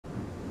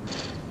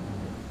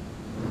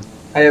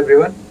Hi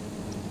everyone,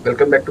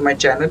 welcome back to my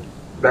channel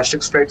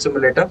Blastrix Flight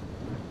Simulator.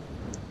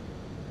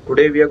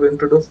 Today we are going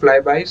to do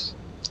flybys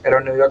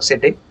around New York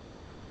City.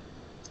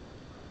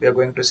 We are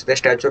going to see the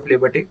Statue of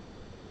Liberty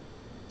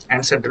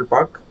and Central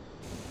Park.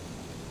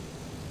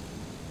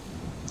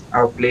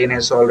 Our plane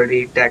has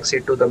already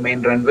taxied to the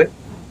main runway.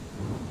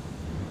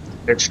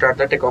 Let's start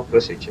the takeoff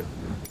procedure.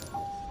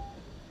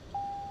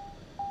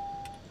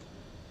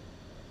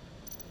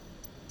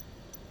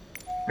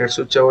 Let's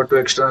switch over to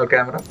external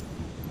camera.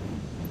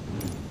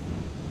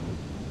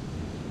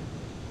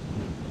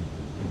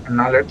 And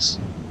now let's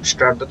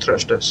start the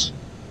thrusters.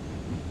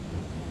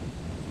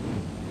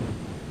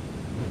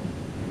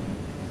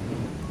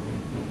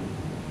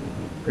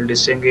 We'll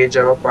disengage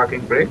our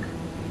parking brake.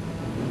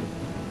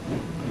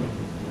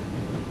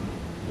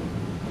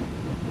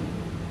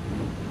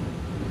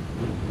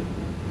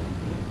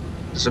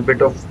 There's a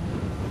bit of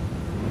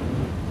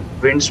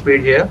wind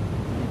speed here.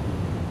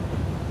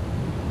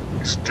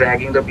 It's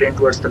dragging the plane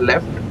towards the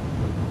left.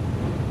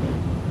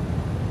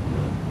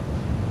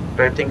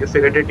 But I think if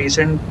we get a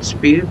decent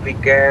speed, we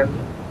can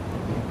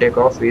take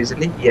off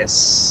easily.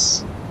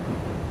 Yes.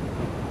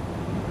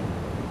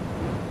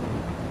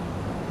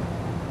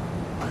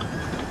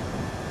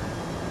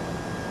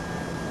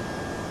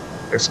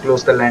 Let's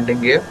close the landing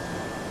gear.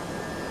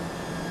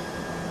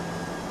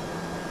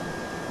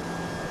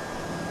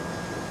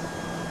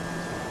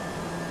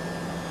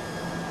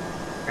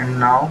 And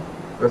now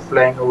we're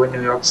flying over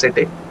New York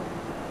City.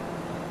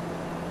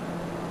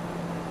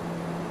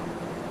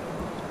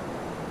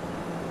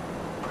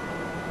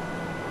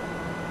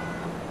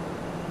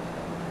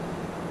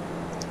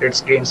 Let's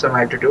gain some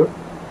altitude.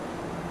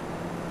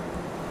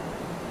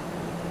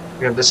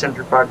 We have the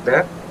Central Park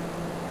there.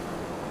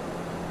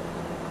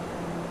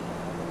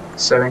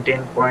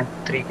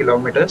 17.3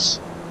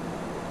 kilometers.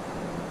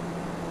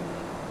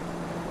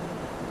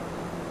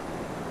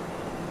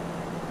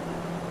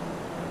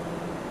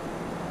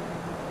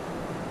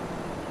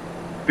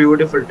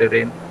 Beautiful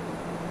terrain.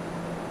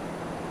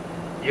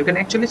 You can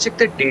actually check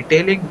the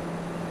detailing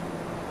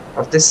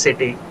of this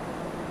city.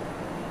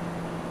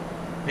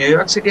 New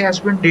York City has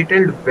been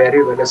detailed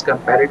very well as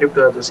comparative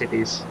to other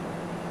cities.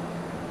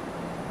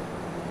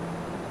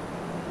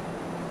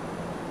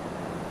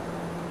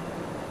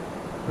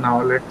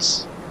 Now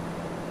let's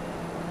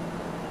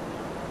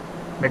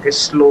make a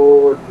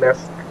slow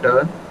left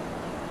turn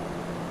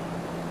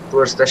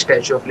towards the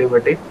Statue of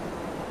Liberty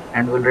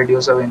and we'll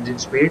reduce our engine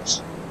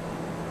speeds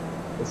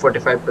to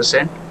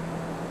 45%.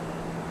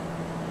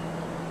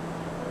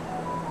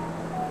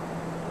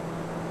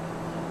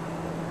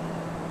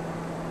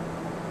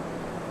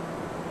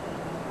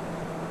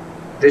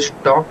 This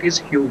dock is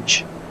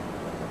huge.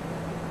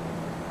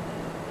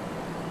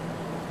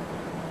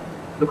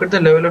 Look at the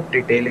level of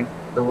detailing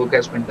the work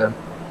has been done.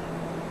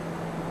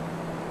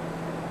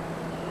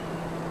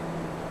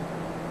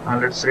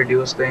 Now let's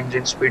reduce the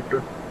engine speed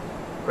to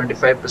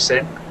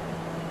 25%.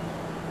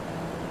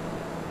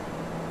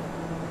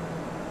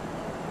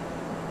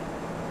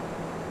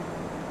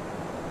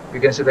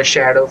 You can see the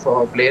shadow of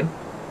our plane.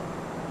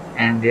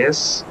 And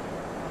yes,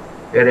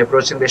 we are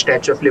approaching the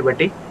Statue of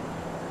Liberty.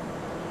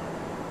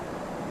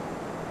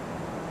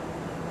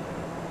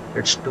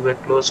 Let's do a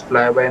close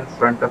flyby in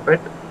front of it.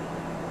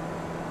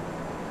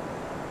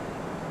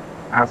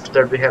 After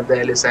that we have the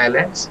Ellis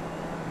Islands.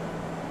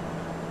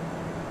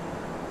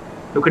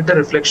 Look at the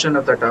reflection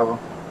of the tower.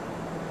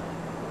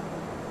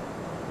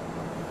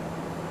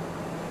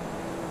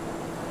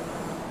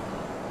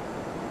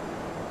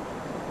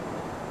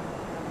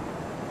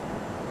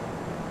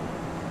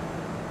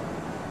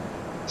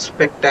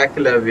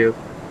 Spectacular view.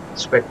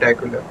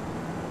 Spectacular.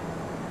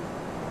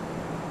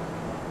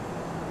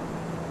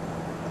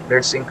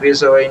 Let's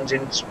increase our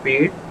engine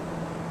speed.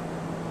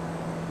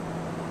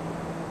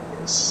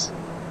 Yes.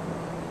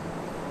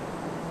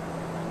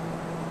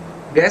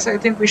 Guys, I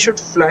think we should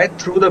fly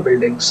through the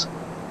buildings.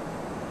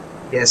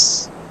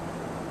 Yes,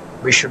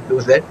 we should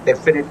do that.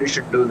 Definitely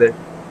should do that.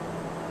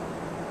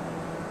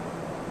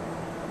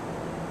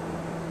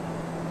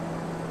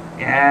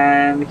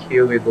 And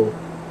here we go.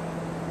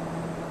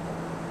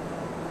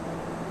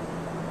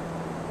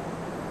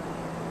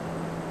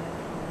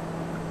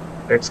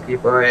 Let's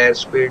keep our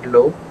airspeed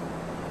low.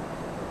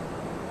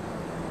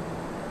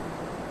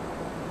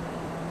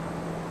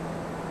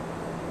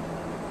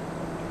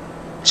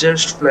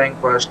 Just flying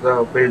past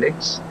the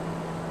buildings.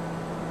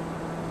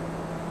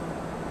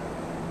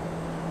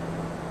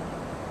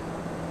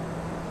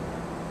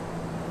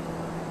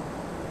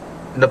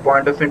 In the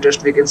point of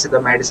interest, we can see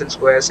the Madison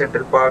Square,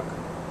 Central Park,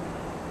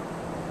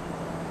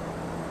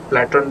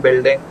 Platron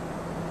Building.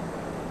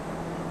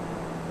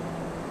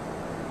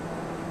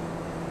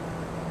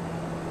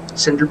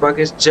 Central Park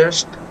is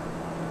just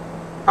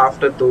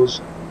after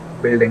those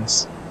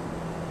buildings.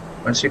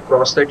 Once you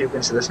cross that, you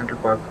can see the Central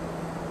Park.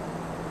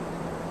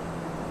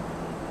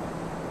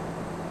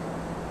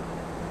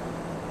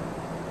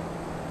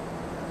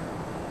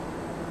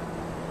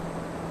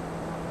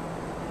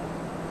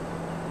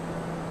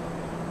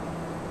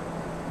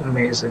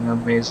 Amazing,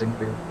 amazing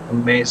view,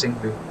 amazing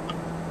view.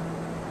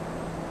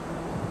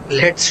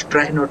 Let's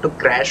try not to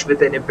crash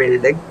with any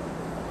building,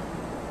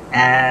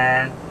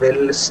 and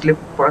we'll slip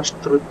past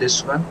through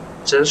this one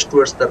just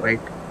towards the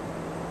right.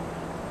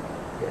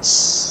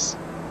 Yes.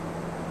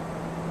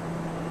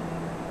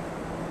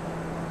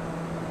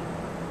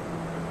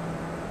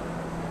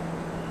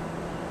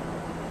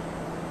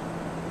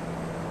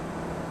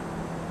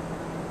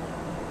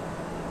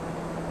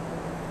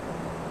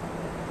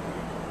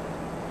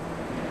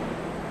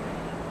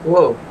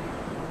 Whoa.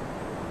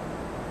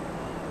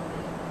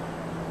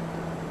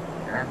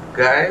 And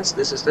guys,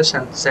 this is the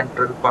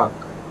Central Park.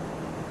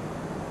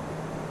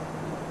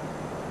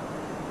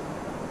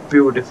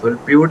 Beautiful,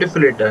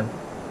 beautifully done.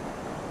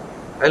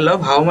 I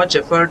love how much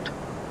effort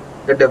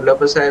the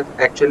developers have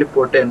actually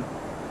put in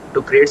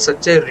to create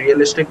such a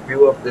realistic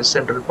view of this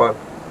Central Park.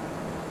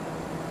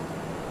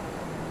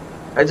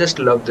 I just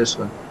love this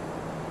one.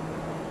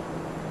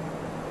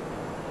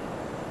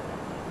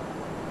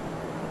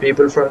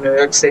 People from New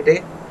York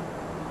City,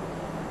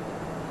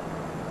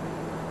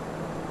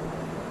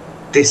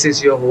 this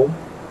is your home.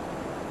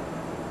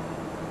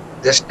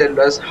 Just tell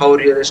us how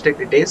realistic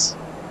it is,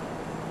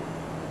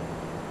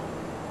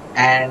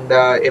 and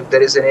if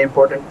there is any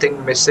important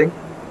thing missing,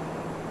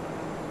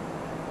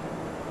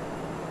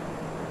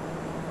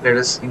 let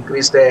us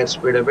increase the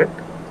airspeed a bit.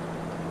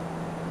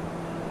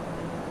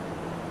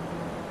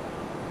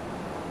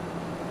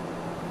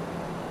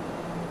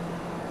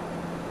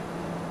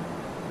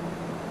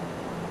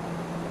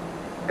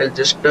 I'll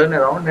just turn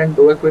around and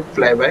do a quick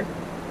flyby,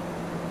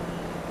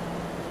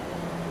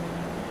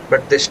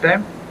 but this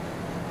time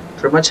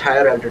from much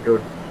higher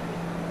altitude,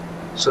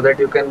 so that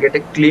you can get a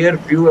clear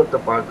view of the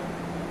park,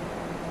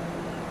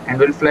 and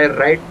we'll fly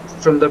right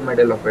from the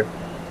middle of it.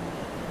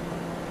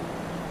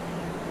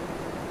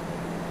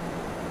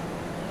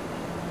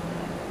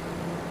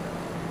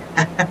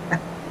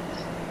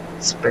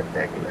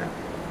 Spectacular.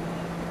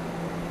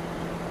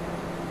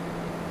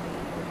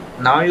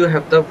 Now you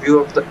have the view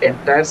of the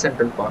entire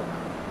Central Park.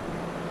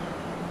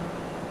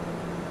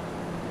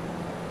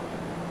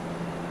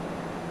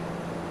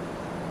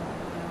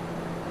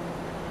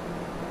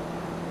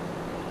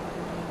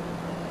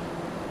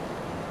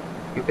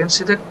 You can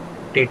see the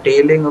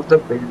detailing of the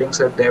buildings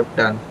that they have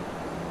done.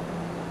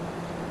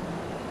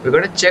 We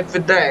gotta check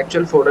with the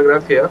actual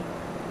photograph here,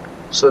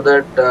 so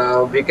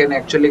that we can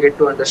actually get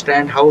to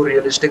understand how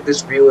realistic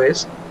this view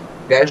is.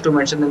 Guys, to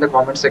mention in the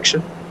comment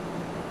section.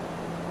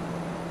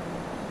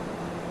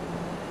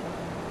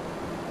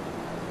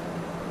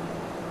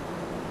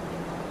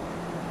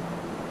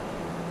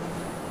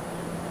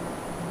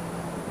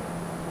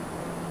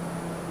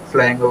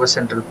 Flying over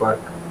Central Park.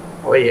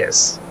 Oh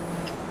yes.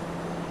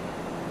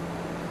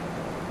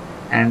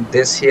 And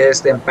this here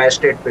is the Empire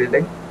State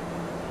Building.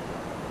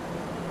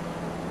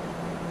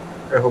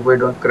 I hope we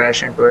don't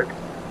crash into it.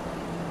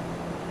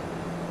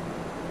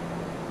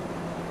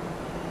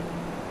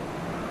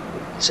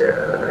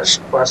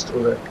 Just pass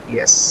through that.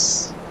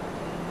 Yes.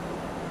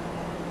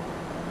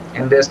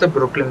 And there's the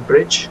Brooklyn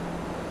Bridge.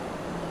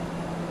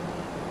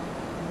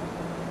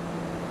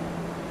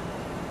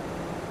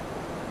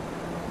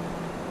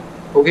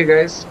 Okay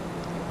guys,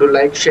 do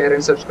like, share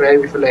and subscribe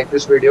if you like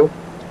this video.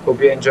 Hope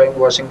you're enjoying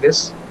watching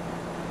this.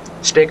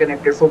 Stay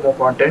connected for more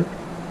content.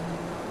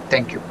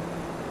 Thank you.